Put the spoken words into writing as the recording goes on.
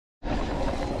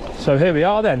So here we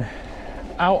are then,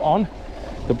 out on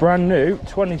the brand new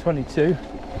 2022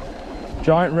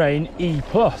 Giant Rain E+.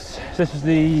 So this is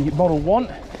the Model 1,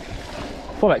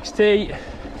 full XT,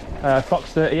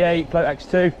 Fox 38, Float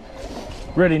X2.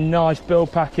 Really nice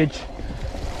build package,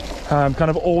 kind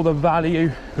of all the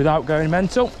value without going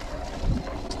mental.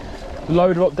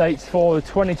 Load of updates for the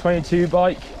 2022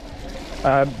 bike,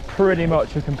 pretty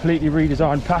much a completely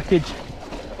redesigned package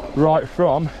right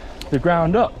from the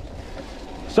ground up.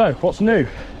 So what's new?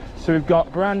 So we've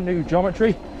got brand new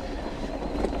geometry,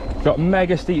 got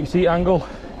mega steep seat angle,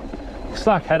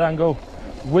 slack head angle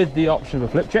with the option of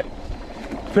a flip chip.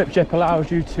 Flip chip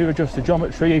allows you to adjust the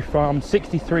geometry from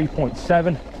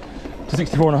 63.7 to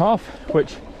 64.5,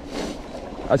 which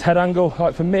as head angle,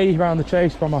 like for me around the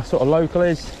chase from my sort of local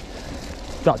is,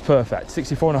 that's perfect.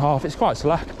 64.5, it's quite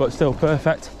slack but still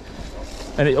perfect.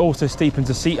 And it also steepens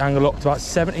the seat angle up to about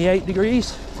 78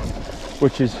 degrees,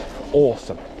 which is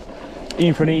awesome.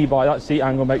 Even for an e-bike, that seat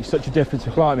angle makes such a difference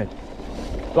for climbing.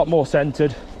 A lot more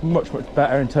centered, much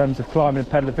better in terms of climbing and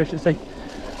pedal efficiency,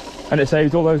 and it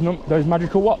saves all those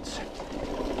magical watts.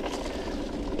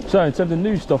 So in terms of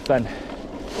new stuff then,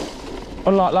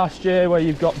 unlike last year where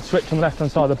you've got the switch on the left hand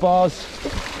side of the bars,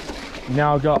 you've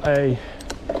now got a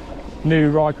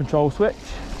new ride control switch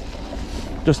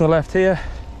just on the left here.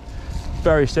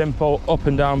 Very simple up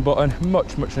and down button,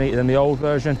 much neater than the old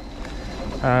version.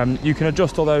 You can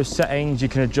adjust all those settings, you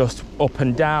can adjust up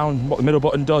and down, what the middle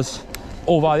button does,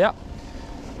 all via the app.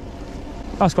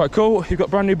 That's quite cool. You've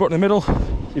got brand new button in the middle,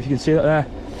 if you can see that there.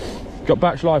 You've got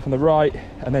battery life on the right,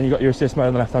 and then you've got your assist mode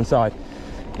on the left hand side.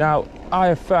 Now, I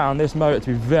have found this motor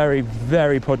to be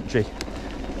very punchy.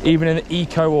 Even in the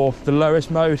eco or the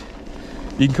lowest mode,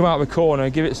 you can come out of a corner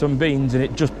and give it some beans and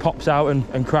it just pops out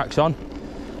and cracks on,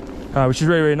 which is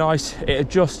really nice. It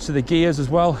adjusts to the gears as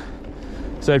well.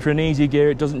 So if you're in easy gear,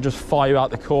 it doesn't just fire you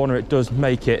out the corner, it does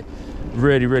make it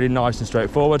really nice and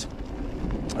straightforward.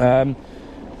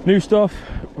 New stuff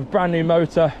with brand new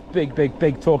motor,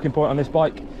 big talking point on this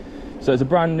bike. So it's a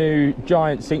brand new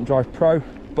Giant Sync Drive Pro,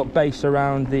 but based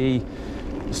around the,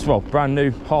 well, brand new,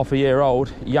 half a year old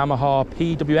Yamaha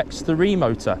PWX3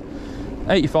 motor.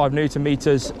 85 Newton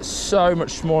meters, so much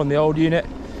smaller than the old unit.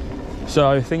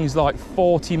 So things like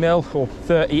 40 mil or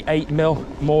 38 mil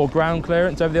more ground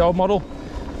clearance over the old model,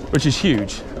 which is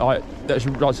huge.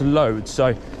 That's loads.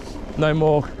 So no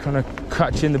more kind of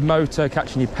catching the motor,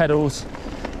 catching your pedals,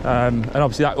 and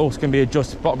obviously that also can be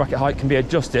adjusted. Bottom bracket height can be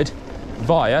adjusted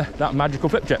via that magical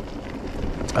flip chip.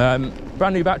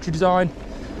 Brand new battery design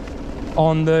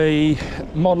on the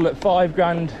model at 5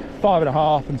 grand,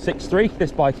 5.5 and 6.3.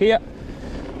 This bike here,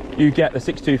 you get the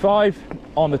 625.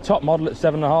 On the top model at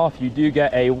 7.5, you do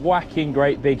get a whacking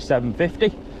great big 750,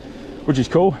 which is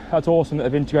cool. That's awesome that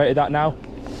they've integrated that now.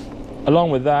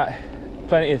 Along with that,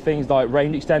 plenty of things like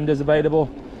range extenders available.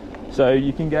 So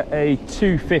you can get a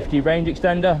 250 range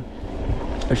extender,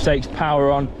 which takes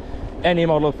power on any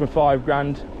model from 5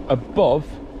 grand above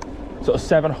sort of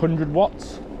 700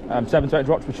 watts, 720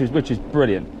 watts, which is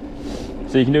brilliant.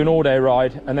 So you can do an all-day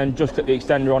ride and then just click the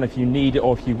extender on if you need it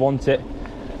or if you want it.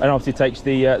 And obviously takes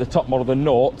the top model, the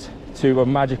Naught, to a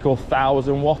magical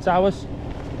 1000 watt hours,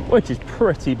 which is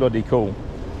pretty bloody cool.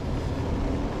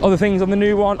 Other things on the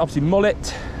new one, obviously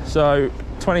mullet, so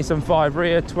 27.5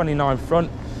 rear, 29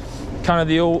 front, kind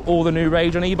of all the new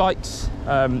rage on e-bikes.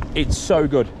 It's so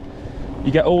good. You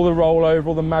get all the rollover,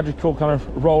 all the magical kind of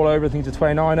rollover things of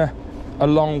 29er,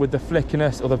 along with the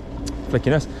flickiness,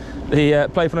 the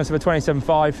playfulness of a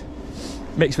 27.5.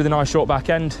 mixed with a nice short back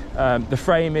end. The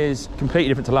frame is completely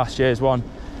different to last year's one.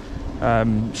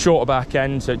 Shorter back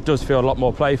end, so it does feel a lot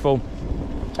more playful.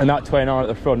 And that 29 at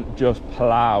the front just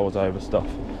plows over stuff.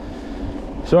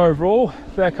 So overall,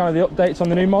 they're kind of the updates on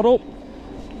the new model.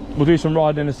 We'll do some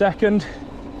riding in a second,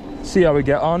 see how we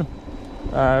get on,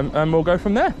 and we'll go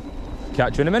from there.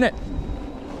 Catch you in a minute.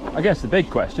 I guess the big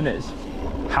question is,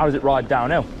 how does it ride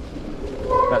downhill?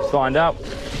 Let's find out.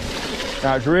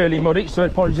 Now it's really muddy, so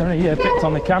apologies on any bits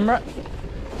on the camera.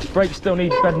 Brakes still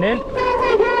need bedding in.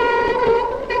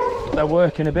 They're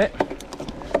working a bit.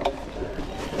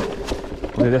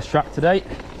 We'll do this track today.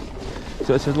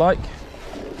 So this is like.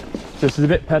 So this is a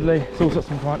bit pedally. It's also got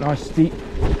some quite nice steep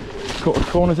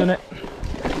corners in it.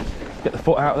 Get the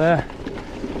foot out there.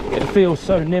 It feels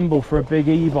so nimble for a big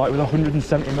e-bike with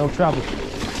 170mm travel.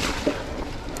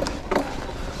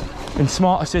 In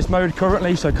smart assist mode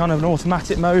currently, so kind of an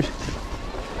automatic mode.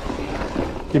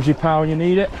 Gives you power when you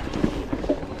need it.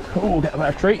 Oh, get a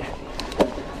better treat.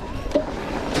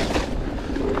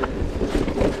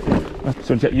 I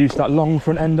sort of get used to that long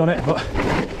front end on it, but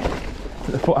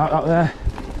put the foot out there.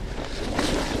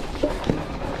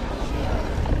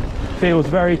 feels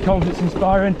very confidence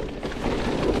inspiring.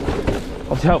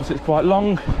 Obviously helps it's quite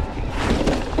long.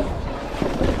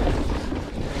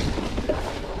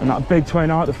 And that big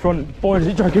 29 at the front, boy does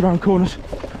it drag you around corners.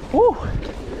 Woo!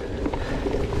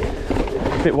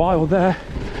 Bit wild there.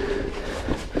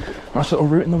 Nice little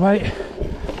route in the way.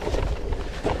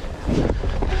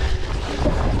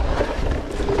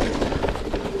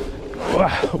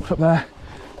 Hooked up there.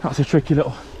 That's a tricky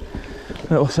little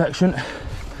section.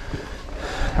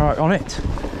 All right, on it.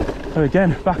 So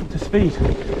again, back up to speed.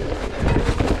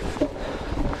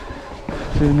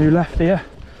 Do the new left here.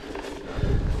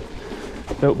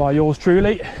 Built by yours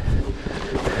truly.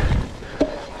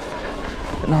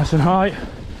 Nice and high.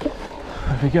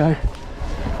 There we go.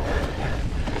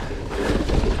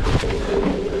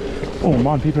 Oh,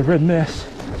 mind people have ridden this.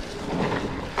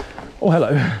 Oh,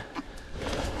 hello.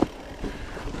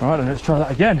 Right, then let's try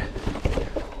that again.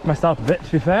 Messed up a bit,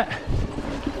 to be fair.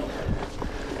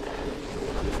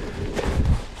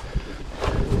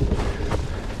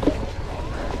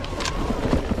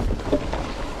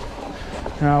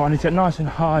 Now I need to get nice and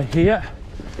high here.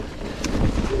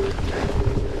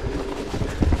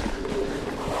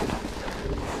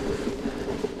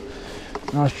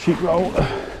 Nice cheek roll.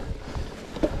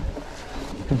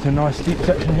 Into a nice steep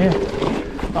section here.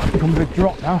 That's become a big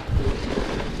drop now.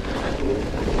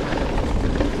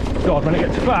 God, when it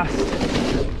gets fast.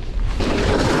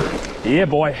 Yeah,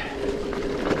 boy.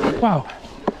 Wow.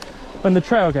 When the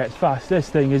trail gets fast, this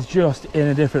thing is just in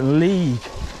a different league.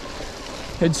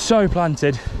 It's so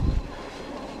planted.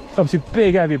 Obviously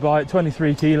big heavy bike,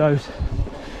 23 kilos.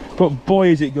 But boy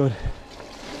is it good.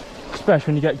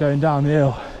 Especially when you get going down the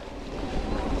hill.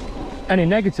 Any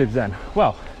negatives then?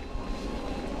 Well,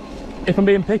 if I'm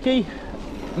being picky,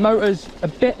 motor's a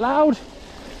bit loud,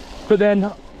 but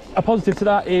then a positive to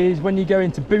that is when you go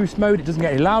into boost mode, it doesn't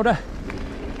get any louder.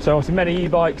 So obviously many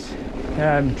e-bikes,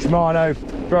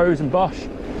 Shimano, Bros and Bosch,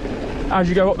 as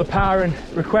you go up the power and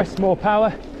request more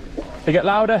power, they get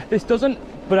louder. This doesn't,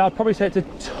 but I'd probably say it's a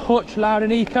touch loud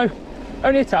in eco.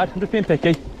 Only a tad, I'm just being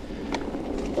picky.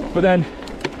 But then,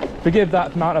 forgive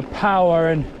that amount of power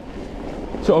and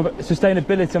sort of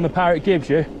sustainability on the power it gives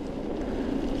you.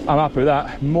 I'm happy with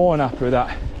that, more than happy with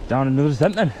that. Down another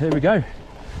descent then, here we go.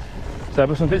 So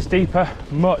this one's a bit steeper,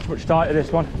 much tighter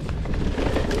this one.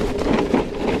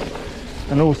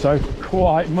 And also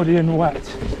quite muddy and wet.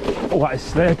 Oh, that is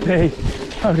slippy.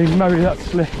 Holy moly, that's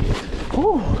slick.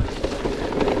 Whew.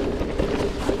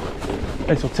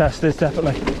 This will test this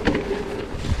definitely.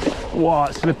 Wow,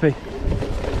 it's slippy.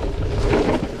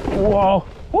 Whoa.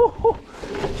 Woo-hoo.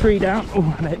 3 down.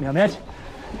 Oh, and it hit me on the edge.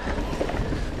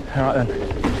 All right then.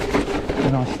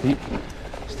 A nice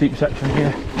steep section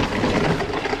here.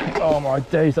 Oh my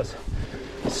days, that's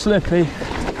slippy.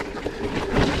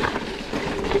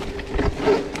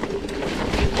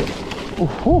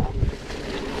 Ooh,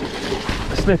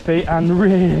 slippy and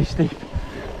really steep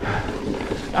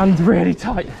and really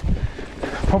tight.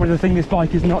 Probably the thing this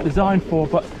bike is not designed for,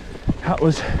 but that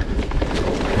was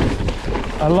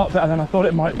a lot better than I thought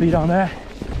it might be down there.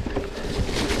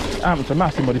 And it's a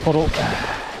massive muddy puddle.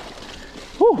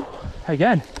 Whew.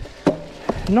 Again,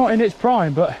 not in its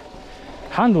prime, but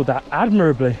handled that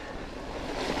admirably.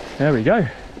 There we go.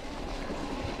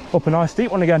 Up a nice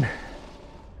steep one again.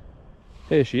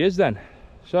 Here she is then.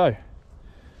 So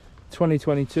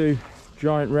 2022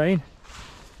 Giant Rain,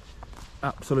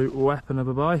 absolute weapon of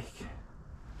a bike.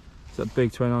 It's that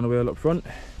big 29 wheel up front.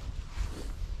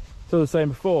 So the same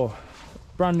before,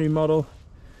 brand new model.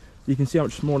 You can see how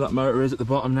much smaller that motor is at the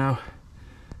bottom now.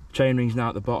 Chainring's now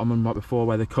at the bottom, unlike before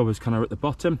where the covers kind of at the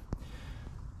bottom.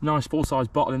 Nice full-size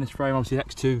bottle in this frame, obviously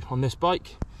X2 on this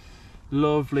bike.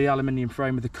 Lovely aluminium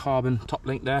frame with the carbon top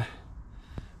link there.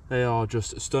 They are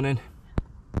just stunning.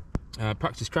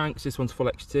 Practice cranks, this one's full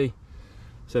XT.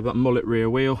 So that mullet rear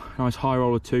wheel, nice high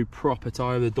roller 2 proper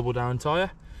tyre with a double down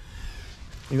tyre.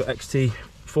 You've got XT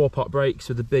 4-pot brakes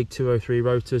with the big 203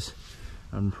 rotors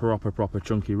and proper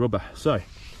chunky rubber. So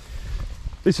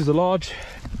this is a large.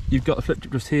 You've got the flip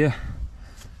just here.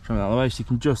 Show me that out of the way so you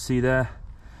can just see there.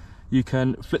 You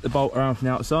can flip the bolt around from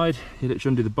the outside. You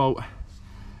literally undo the bolt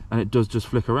and it does just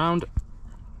flick around.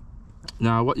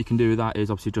 Now what you can do with that is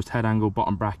obviously just head angle,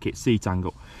 bottom bracket, seat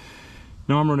angle.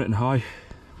 Now I'm running it in high.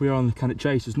 We are on the kind of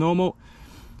chase as normal.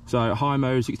 So high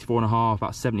mode, 64.5,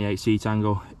 about 78 seat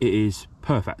angle. It is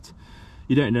perfect.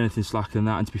 You don't need anything slacker than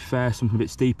that, and to be fair, something a bit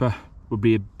steeper would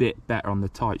be a bit better on the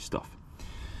tight stuff.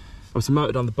 Obviously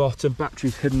motored on the bottom,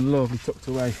 battery's hidden lovely tucked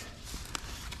away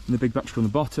in the big battery on the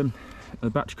bottom. And the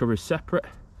battery cover is separate,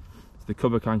 so the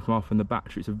cover can come off, and the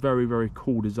battery, it's a very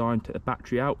cool design. Take the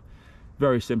battery out,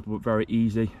 very simple but very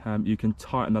easy. You can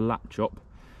tighten the latch up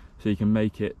so you can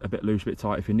make it a bit loose, a bit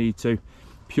tight if you need to,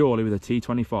 purely with a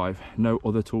T25, no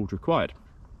other tools required.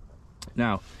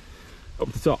 Now,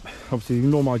 up the top, obviously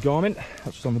ignore my Garmin,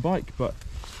 that's just on the bike, but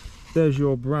there's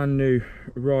your brand new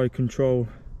ride control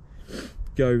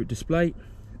go display.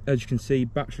 As you can see,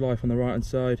 battery life on the right hand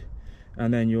side,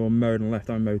 and then your mode on the left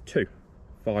hand, mode 2,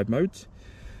 5 modes.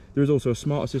 There is also a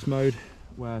smart assist mode,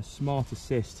 where smart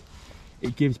assist,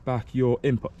 it gives back your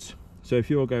inputs. So if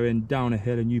you're going down a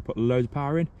hill and you put loads of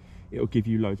power in, it'll give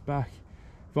you loads back.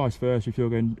 Vice versa, if you're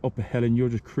going up a hill and you're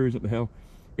just cruising up the hill,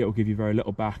 it'll give you very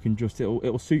little back, and just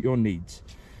it'll suit your needs.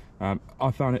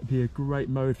 I found it to be a great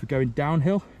mode for going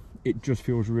downhill. It just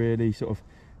feels really sort of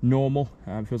normal.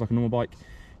 It feels like a normal bike.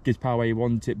 Gives power where you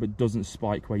want it, but doesn't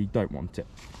spike where you don't want it.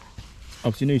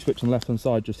 Obviously, new switch on the left hand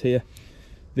side just here.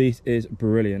 This is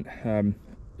brilliant.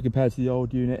 Compared to the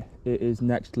old unit, it is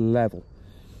next level.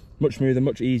 Much smoother,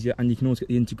 much easier, and you can also get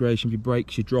the integration of your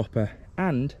brakes, your dropper,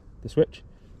 and the switch.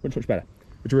 Much better,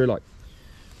 which I really like.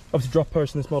 Obviously, drop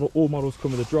post in this model. All models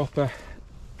come with a dropper.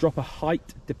 Dropper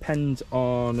height depends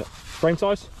on frame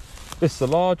size. This is a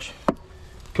large.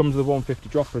 Comes with a 150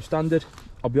 dropper as standard.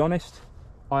 I'll be honest,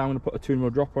 I am going to put a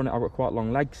 2mm dropper on it. I've got quite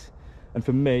long legs, and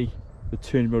for me, the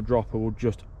 2mm dropper will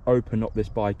just open up this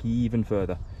bike even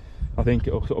further. I think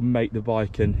it'll sort of make the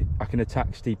bike, and I can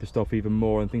attack steeper stuff even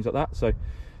more and things like that. So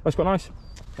that's quite nice.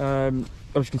 As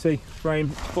you can see, frame,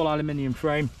 full aluminium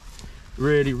frame,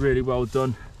 really well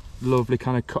done. Lovely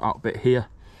kind of cut out bit here,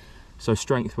 so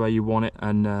strength where you want it,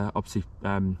 and obviously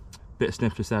bit of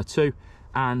sniffness there too,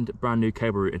 and brand new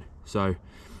cable routing. So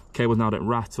cables now don't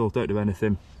rattle, don't do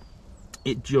anything.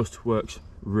 It just works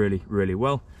really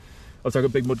well. Obviously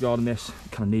I've got a big mudguard on this,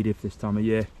 kind of needed for this time of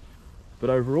year, but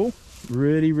overall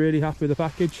really happy with the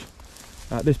package.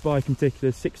 This bike in particular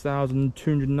is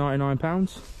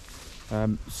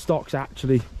 £6,299. Stock's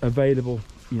actually available,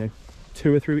 you know,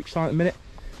 2 or 3 weeks time at the minute,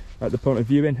 at the point of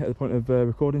viewing, at the point of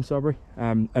recording, sorry.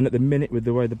 And at the minute, with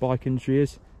the way the bike industry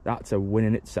is, that's a win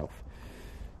in itself.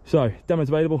 So demo's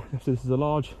available. So this is a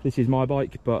large, this is my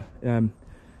bike, but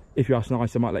if you ask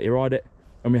nice, I might let you ride it.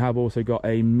 And we have also got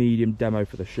a medium demo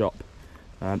for the shop.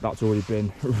 That's already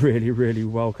been really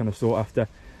well kind of sought after,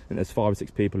 and there's 5 or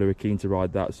 6 people who are keen to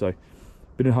ride that. So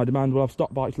been in high demand. We'll have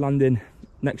stock bikes landing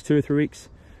next 2 or 3 weeks,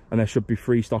 and there should be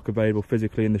free stock available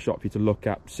physically in the shop for you to look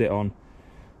at, sit on,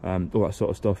 all that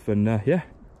sort of stuff. And yeah,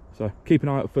 so keep an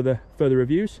eye out for the further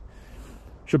reviews.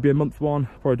 Should be a month one,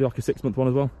 probably do like a 6-month one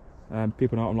as well.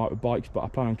 People know what I'm like with bikes, but I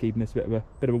plan on keeping this a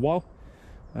bit of a while.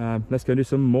 Let's go do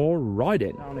some more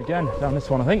riding. Down again, down this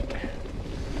one I think.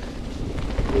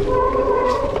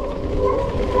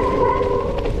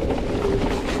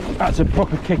 That's a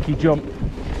proper kicky jump.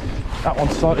 That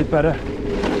one's slightly better.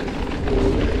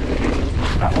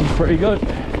 That one's pretty good.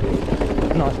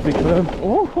 Nice big curve.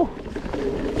 Oh,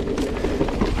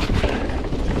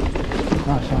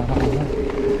 nice.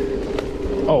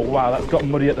 Oh wow, that's got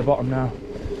muddy at the bottom now.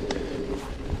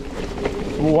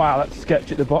 Wow, that's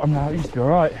sketchy at the bottom now. It used to be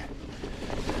alright.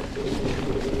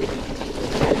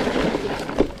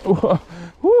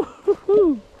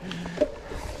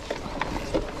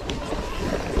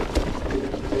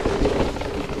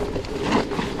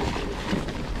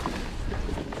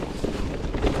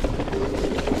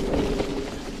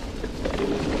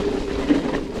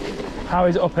 How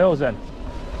is it up hills then?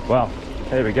 Well,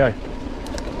 here we go.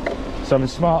 So I'm in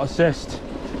smart assist.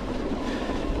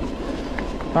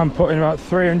 I'm putting about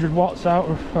 300 watts out.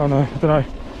 Oh no, I don't know,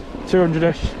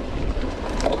 200-ish.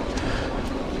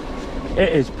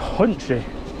 It is punchy.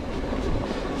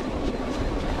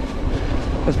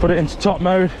 Let's put it into top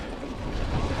mode.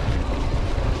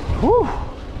 Whew.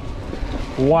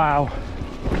 Wow.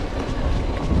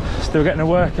 Still getting a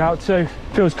workout too.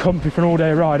 Feels comfy for an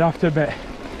all-day ride, I have to admit.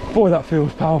 Boy, that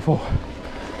feels powerful.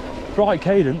 Right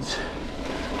cadence.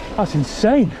 That's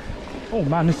insane. Oh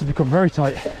man, this has become very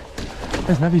tight.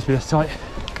 It's never used to be this tight.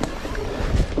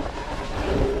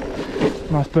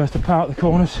 Nice burst of power at the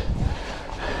corners.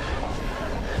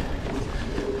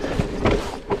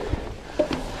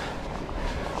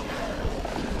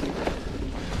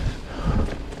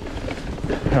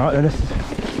 Right then, it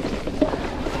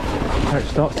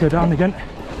starts to go down again.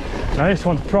 Now this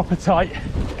one's proper tight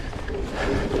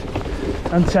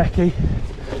and techie,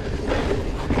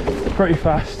 pretty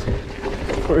fast,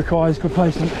 but requires good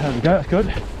placement. There we go, that's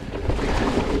good.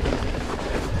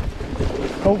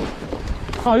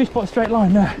 Oh, you spot a straight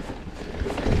line there.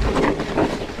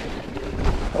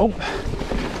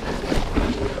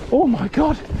 Oh my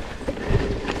god,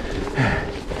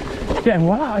 getting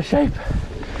well out of shape.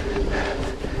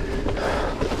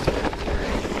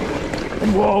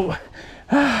 Whoa.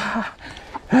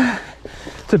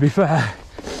 To be fair,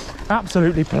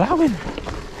 absolutely ploughing.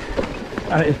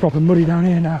 And it is proper muddy down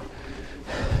here now.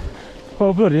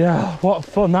 Oh bloody hell, what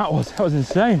fun that was. That was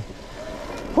insane.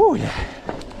 Oh yeah.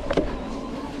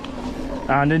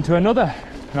 And into another.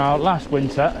 Now last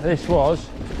winter this was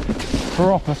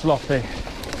proper sloppy.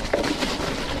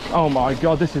 Oh my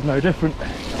god, this is no different.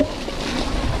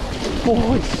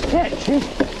 Oh, it's sketchy.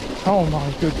 Oh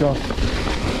my good god.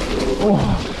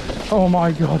 Oh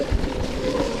my god.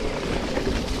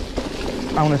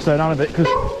 I'm going to slow down a bit because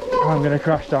I'm going to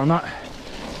crash down that.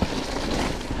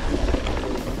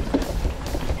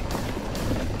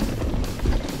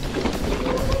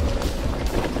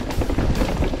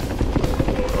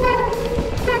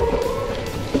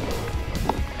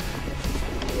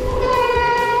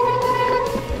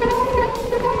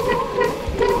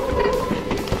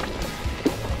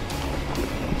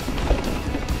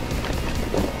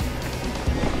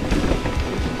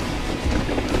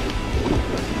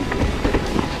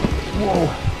 Whoa,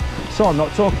 so I'm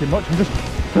not talking much, I'm just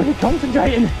really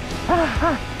concentrating.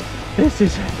 This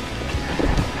is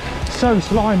so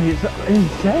slimy, it's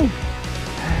insane.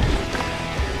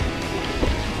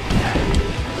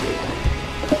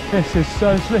 This is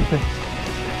so slippy.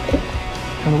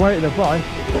 And the weight of the bike,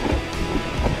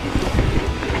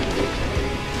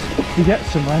 you get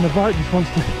somewhere and the bike just wants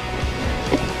to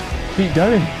keep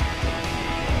going.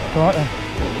 Right then.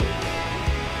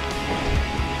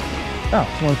 Oh,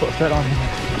 someone put a straight line in there.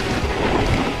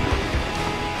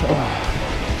 Oh.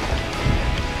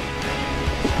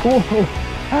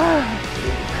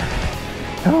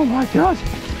 Oh my god.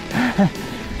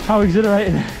 How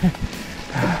exhilarating.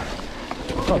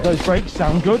 God, those brakes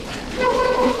sound good.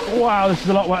 Wow, this is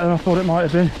a lot wetter than I thought it might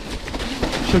have been.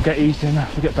 Should get easier now,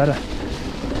 should get better.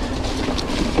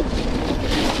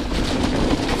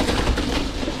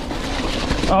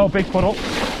 Oh, big puddle.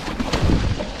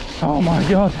 Oh my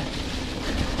god.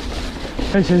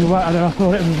 This is wetter than I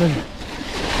thought it would be.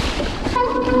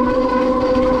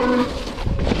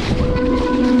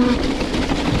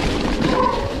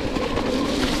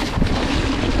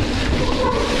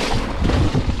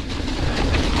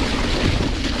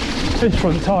 This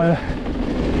front tyre,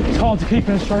 it's hard to keep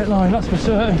in a straight line, that's for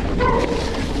certain.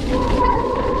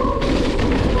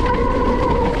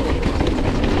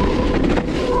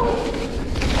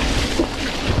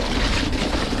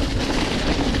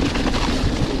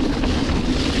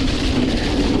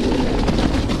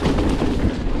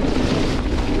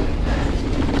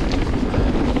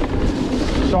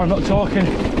 Sorry, I'm not talking,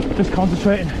 just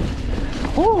concentrating.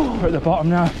 Oh, we're at the bottom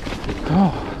now.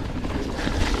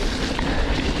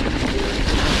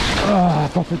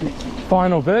 Proper deep.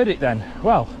 Final verdict then.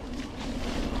 Well,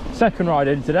 second ride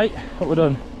in today. What we've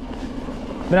done,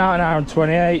 been out an hour and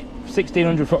 28,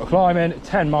 1600 foot of climbing,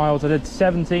 10 miles. I did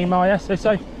 17 miles yesterday,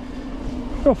 so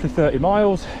roughly 30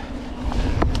 miles.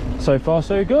 So far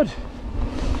so good.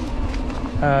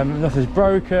 Nothing's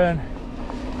broken.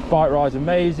 Bike ride's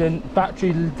amazing.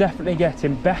 Battery definitely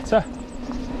getting better.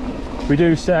 We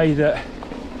do say that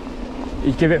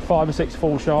you give it 5 or 6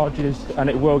 full charges and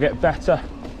it will get better.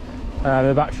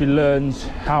 The battery learns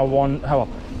how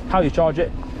you charge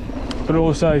it, but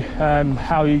also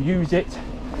how you use it,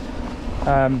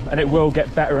 and it will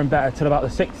get better and better till about the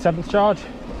 6th, 7th charge,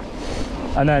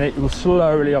 and then it will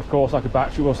slowly, of course, like a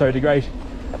battery, will so degrade.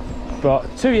 But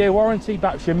 2-year warranty,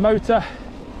 battery and motor,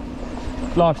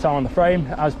 lifetime on the frame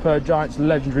as per Giant's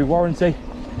legendary warranty.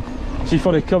 She's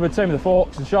fully covered, same with the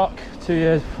forks and shock, 2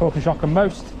 years fork and shock on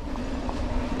most.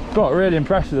 Got really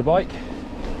impressed with the bike.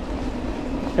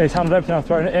 It's handled everything I've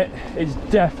thrown at it. It's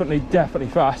definitely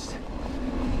fast,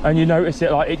 and you notice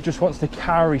it, like it just wants to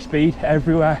carry speed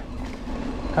everywhere.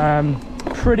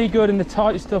 Pretty good in the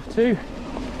tight stuff too,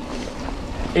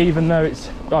 even though it's,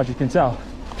 as you can tell,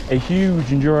 a huge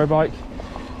enduro bike.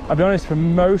 I'll be honest, for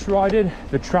most riding,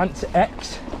 the Trance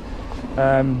X,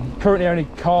 currently only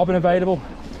carbon available,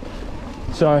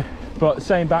 so, but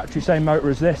same battery, same motor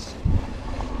as this,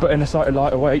 but in a slightly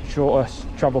lighter weight, shorter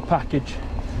travel package.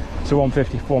 So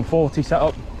 150 140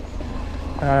 setup,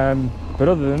 but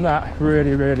other than that,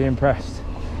 really impressed.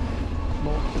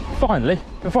 Finally,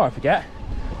 before I forget,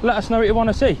 let us know what you want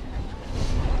to see.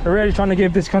 We're really trying to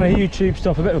give this kind of YouTube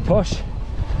stuff a bit of a push.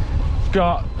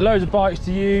 Got loads of bikes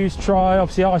to use, try.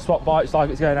 Obviously I swap bikes like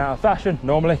it's going out of fashion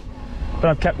normally, but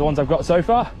I've kept the ones I've got so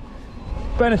far.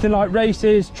 But anything like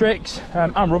races, tricks,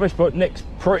 I'm rubbish, but Nick's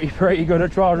pretty good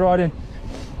at trial riding.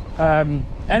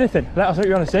 Anything, let us know what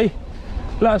you want to see.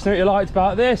 Let us know what you liked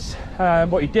about this,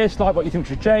 what you disliked, what you think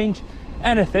should change.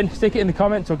 Anything, stick it in the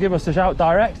comments or give us a shout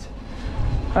direct.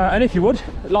 And if you would,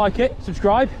 like it,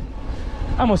 subscribe,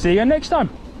 and we'll see you again next time.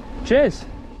 Cheers.